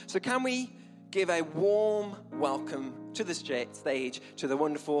So can we give a warm welcome to the stage to the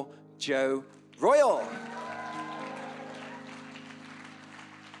wonderful Joe Royal?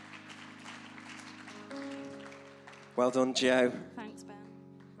 Well done, Joe. Thanks, Ben.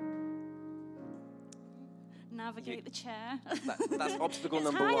 Navigate the chair. That's obstacle it's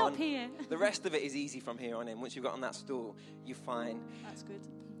number high one. Up here. The rest of it is easy from here on in. Once you've got on that stool, you're fine. That's good.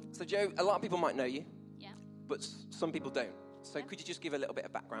 So, Joe, a lot of people might know you. Yeah. But some people don't. So could you just give a little bit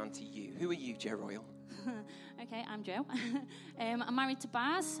of background to you? Who are you, Joe Royal? Okay, I'm Joe. I'm married to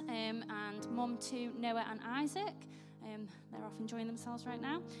Baz and mum to Noah and Isaac. They're off enjoying themselves right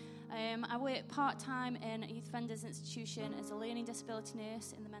now. I work part-time in a youth offenders institution as a learning disability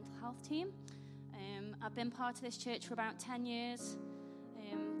nurse in the mental health team. I've been part of this church for about 10 years.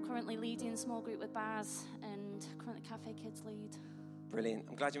 Currently leading a small group with Baz and currently Cafe Kids lead. Brilliant.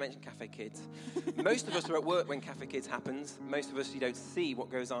 I'm glad you mentioned Cafe Kids. Most of us are at work when Cafe Kids happens. Most of us, you don't see what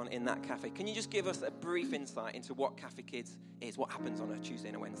goes on in that cafe. Can you just give us a brief insight into what Cafe Kids is, what happens on a Tuesday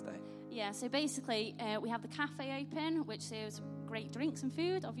and a Wednesday? Yeah, so basically we have the cafe open, which serves great drinks and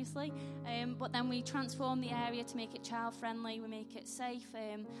food, obviously. But then we transform the area to make it child-friendly. We make it safe.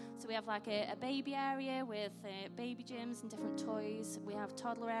 So we have like a baby area with baby gyms and different toys. We have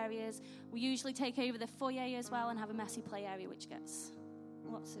toddler areas. We usually take over the foyer as well and have a messy play area, which gets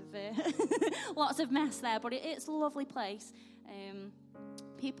lots of mess there, but it's a lovely place.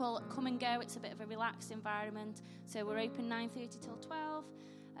 People come and go. It's a bit of a relaxed environment. So we're open 9:30 till 12.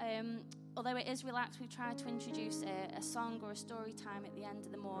 Although it is relaxed, we've tried to introduce a song or a story time at the end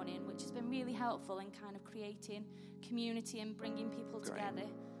of the morning, which has been really helpful in kind of creating community and bringing people together.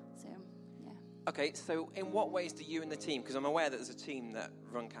 So, yeah. Okay, so in what ways do you and the team, because I'm aware that there's a team that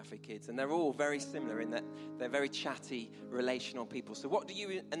run Cafe Kids, and they're all very similar in that they're very chatty, relational people. So what do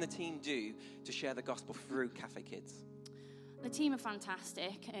you and the team do to share the gospel through Cafe Kids? The team are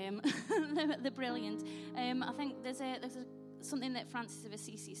fantastic. They're brilliant. I think there's something that Francis of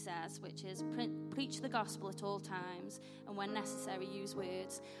Assisi says, which is preach the gospel at all times, and when necessary, use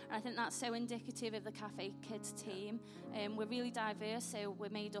words. And I think that's so indicative of the Cafe Kids team. We're really diverse, so we're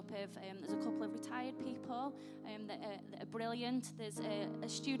made up of, there's a couple of retired people that are brilliant. There's a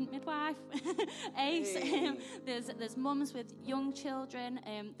student midwife, Ace. There's mums with young children.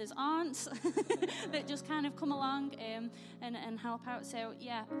 There's aunts that just kind of come along and help out. So,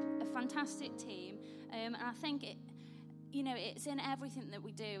 yeah, a fantastic team. And I think it's in everything that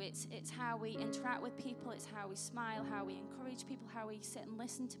we do. It's how we interact with people. It's how we smile, how we encourage people, how we sit and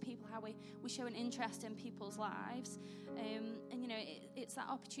listen to people, how we show an interest in people's lives. It's that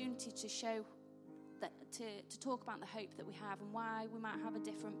opportunity to show that, to talk about the hope that we have and why we might have a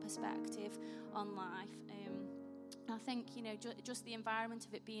different perspective on life. I think, just the environment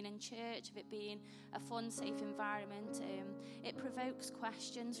of it being in church, of it being a fun, safe environment, it provokes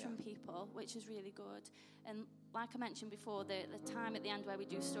questions from people, which is really good. And like I mentioned before, the time at the end where we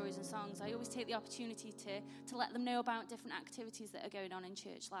do stories and songs, I always take the opportunity to let them know about different activities that are going on in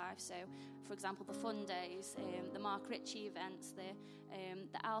church life. So, for example, the fun days, the Mark Ritchie events,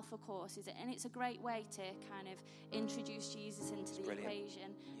 the Alpha courses, and it's a great way to kind of introduce Jesus into the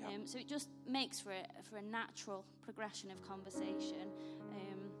equation. Yep. So it just makes for a natural progression of conversation.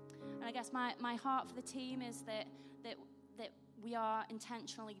 And I guess my heart for the team is that we are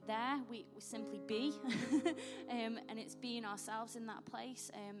intentionally there. We simply be, and it's being ourselves in that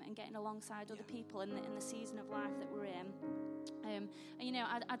place and getting alongside other people in the season of life that we're in.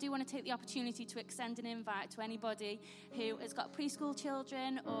 I do want to take the opportunity to extend an invite to anybody who has got preschool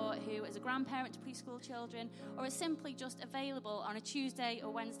children or who is a grandparent to preschool children or is simply just available on a Tuesday or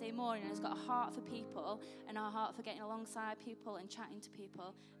Wednesday morning and has got a heart for people and a heart for getting alongside people and chatting to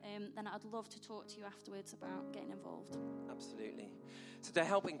people, then I'd love to talk to you afterwards about getting involved. Absolutely. So to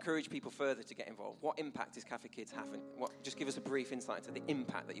help encourage people further to get involved, what impact is Cafe Kids having? Just give us a brief insight into the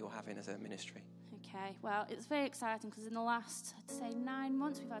impact that you're having as a ministry. Okay, well, it's very exciting because in the last, I'd say, 9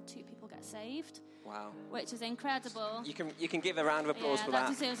 months, we've had 2 people get saved. Wow. Which is incredible. You can give a round of applause for that.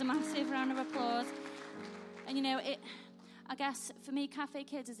 That deserves a massive round of applause. And, I guess for me, Cafe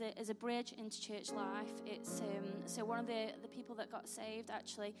Kids is a bridge into church life. It's so one of the people that got saved,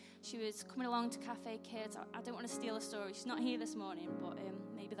 actually, she was coming along to Cafe Kids. I don't want to steal a story. She's not here this morning, but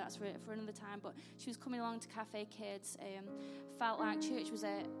maybe that's for another time. But she was coming along to Cafe Kids, felt like church was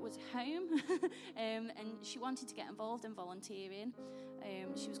home, and she wanted to get involved in volunteering.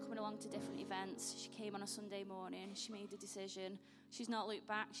 She was coming along to different events. She came on a Sunday morning. She made a decision. She's not looked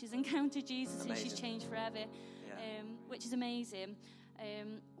back. She's encountered Jesus. Amazing. And she's changed forever, which is amazing.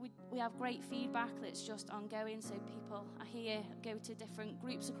 We have great feedback that's just ongoing. So people I hear go to different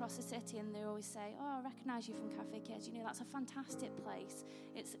groups across the city, and they always say, "Oh, I recognise you from Cafe Kids. You know, that's a fantastic place.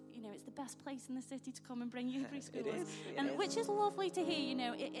 It's it's the best place in the city to come and bring you preschoolers." Which is lovely to hear. You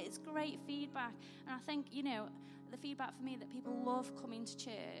know, it's great feedback, and I think the feedback for me that people love coming to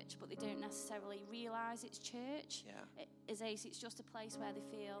church, but they don't necessarily realise it's church. Yeah. It's just a place where they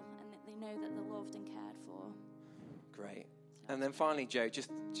feel and that they know that they're loved and cared for. Great. And then finally, Joe,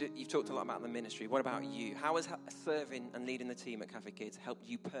 you've talked a lot about the ministry. What about you? How has serving and leading the team at Cafe Kids helped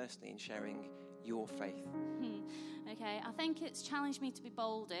you personally in sharing your faith? Okay, I think it's challenged me to be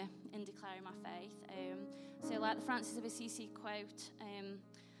bolder in declaring my faith. So like the Francis of Assisi quote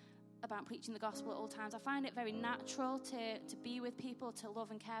about preaching the gospel at all times, I find it very natural to be with people, to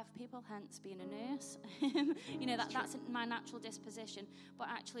love and care for people, hence being a nurse. That's my natural disposition. But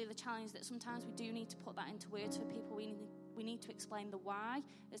actually the challenge that sometimes we do need to put that into words for people. We need to explain the why,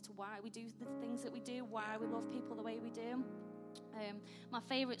 as to why we do the things that we do, why we love people the way we do. My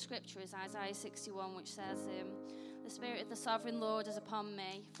favourite scripture is Isaiah 61, which says, "The Spirit of the Sovereign Lord is upon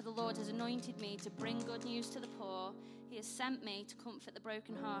me, for the Lord has anointed me to bring good news to the poor. He has sent me to comfort the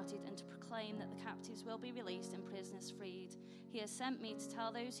brokenhearted and to proclaim that the captives will be released and prisoners freed. He has sent me to tell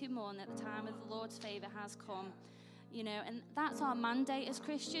those who mourn that the time of the Lord's favour has come." And that's our mandate as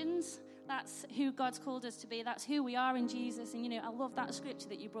Christians. That's who God's called us to be. That's who we are in Jesus. And, I love that scripture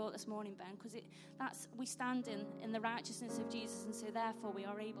that you brought this morning, Ben, because we stand in the righteousness of Jesus, and so therefore we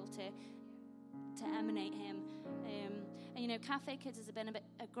are able to emanate him. Cafe Kids has been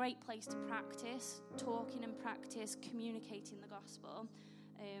a great place to practice talking and practice communicating the gospel.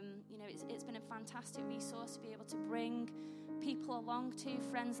 It's been a fantastic resource to be able to bring people along to,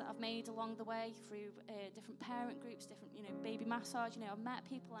 friends that I've made along the way through different parent groups, different, baby massage. I've met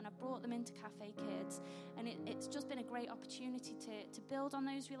people and I've brought them into Cafe Kids, and it's just been a great opportunity to build on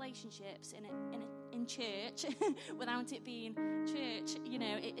those relationships in church without it being church.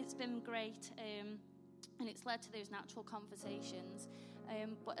 It's been great, and it's led to those natural conversations.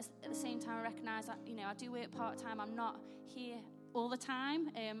 But at the same time, I recognise that I do work part-time. I'm not here all the time.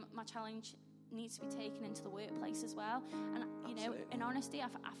 My challenge needs to be taken into the workplace as well, and in honesty,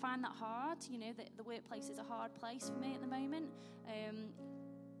 I find that hard. The workplace is a hard place for me at the moment.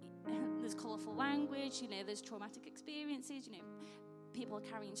 There's colourful language, there's traumatic experiences, people are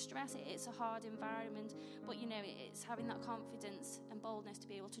carrying stress. It's a hard environment, but it's having that confidence and boldness to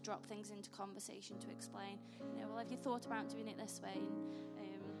be able to drop things into conversation, to explain, have you thought about doing it this way?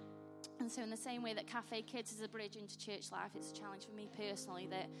 And so in the same way that Cafe Kids is a bridge into church life, it's a challenge for me personally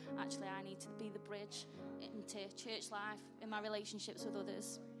that actually I need to be the bridge into church life in my relationships with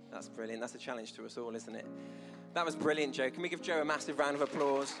others. That's brilliant. That's a challenge to us all, isn't it? That was brilliant, Joe. Can we give Joe a massive round of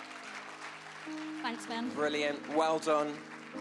applause? Thanks, Ben. Brilliant. Well done.